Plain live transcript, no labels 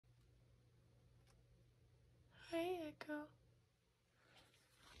Echo.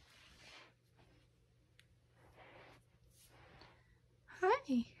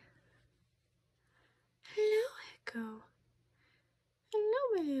 Hi. Hello, Echo. Hello,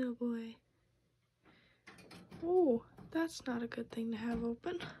 my little boy. Oh, that's not a good thing to have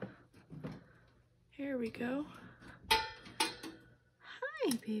open. Here we go.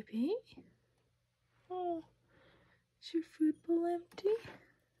 Hi, baby. Oh, is your food bowl empty?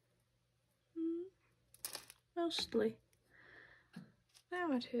 Mostly.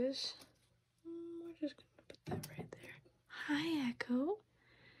 Now it is. We're just gonna put that right there. Hi, Echo.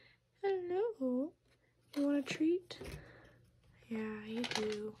 Hello. You want a treat? Yeah, you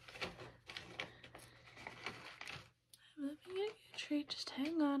do. Let me get you a treat. Just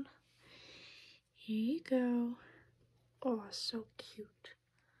hang on. Here you go. Oh, so cute.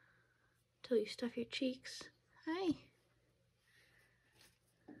 Till you stuff your cheeks. Hi.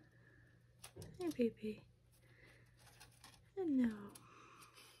 Hi, baby. Hello.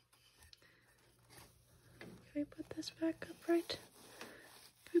 Can we put this back up right?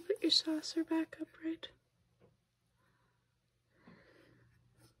 Can we put your saucer back up right?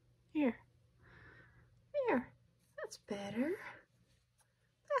 Here. There. That's better.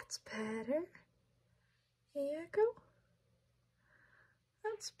 That's better. Hey, Echo.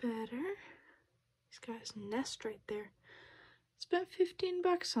 That's better. He's got his nest right there. Spent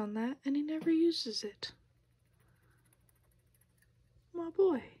 $15 on that and he never uses it. My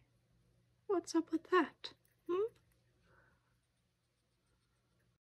boy. What's up with that?